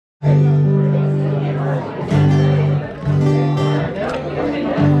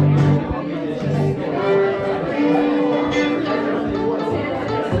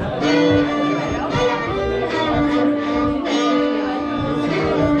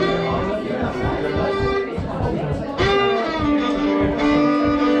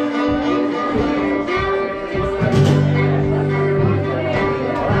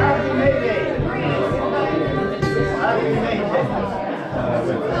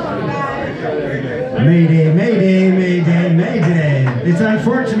Mayday, Mayday, Mayday, Mayday. It's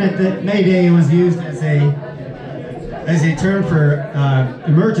unfortunate that Mayday was used as a term for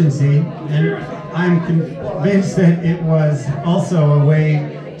emergency, and I'm convinced that it was also a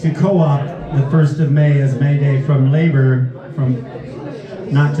way to co-opt the 1st of May as May Day from labor, from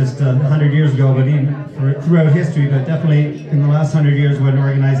not just 100 years ago, but even throughout history, but definitely in the last 100 years when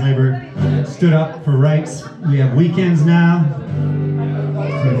organized labor stood up for rights. We have weekends now,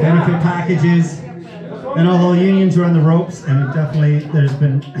 benefit packages, and although unions are on the ropes, and definitely there's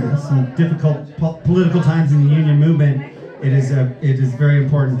been some difficult political times in the union movement, it is very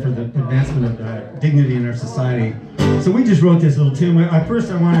important for the advancement of dignity in our society. So we just wrote this little tune. At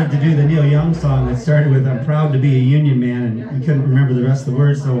first I wanted to do the Neil Young song that started with "I'm proud to be a union man," and we couldn't remember the rest of the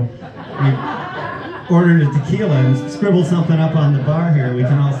words, so we ordered a tequila and scribbled something up on the bar here we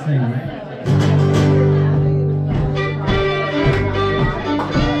can all sing, right?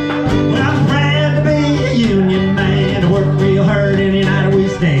 Well, I'm proud to be a union man, to work real hard any night we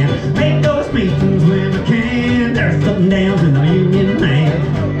stand, make those meetings when we can, there's something down in the union man.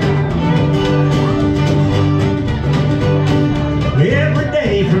 Every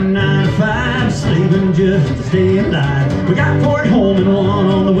day from 9 to 5, slaving just to stay alive. We got 4 at home and 1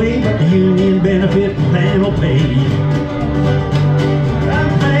 on the way, but the union benefit plan will pay.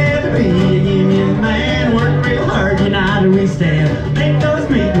 I'm glad to be a union man, work real hard, united we stand, make those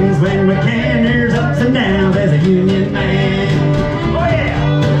meetings when we can, there's ups and downs as a union man. Oh yeah!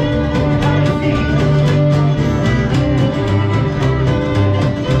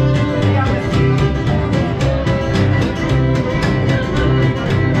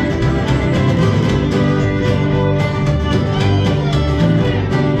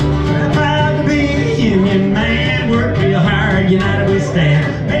 United we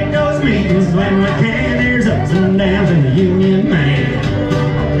stand, make those meetings when we can, there's ups and downs in the union man.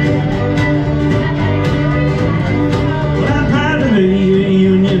 Well, I'm proud to be a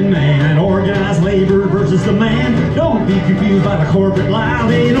union man, organized labor versus the man. Don't be confused by the corporate lie,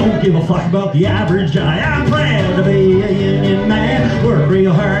 they don't give a fuck about the average guy. I'm proud to be a union man, work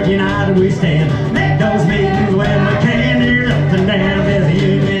real hard, united we stand, make those meetings when we can.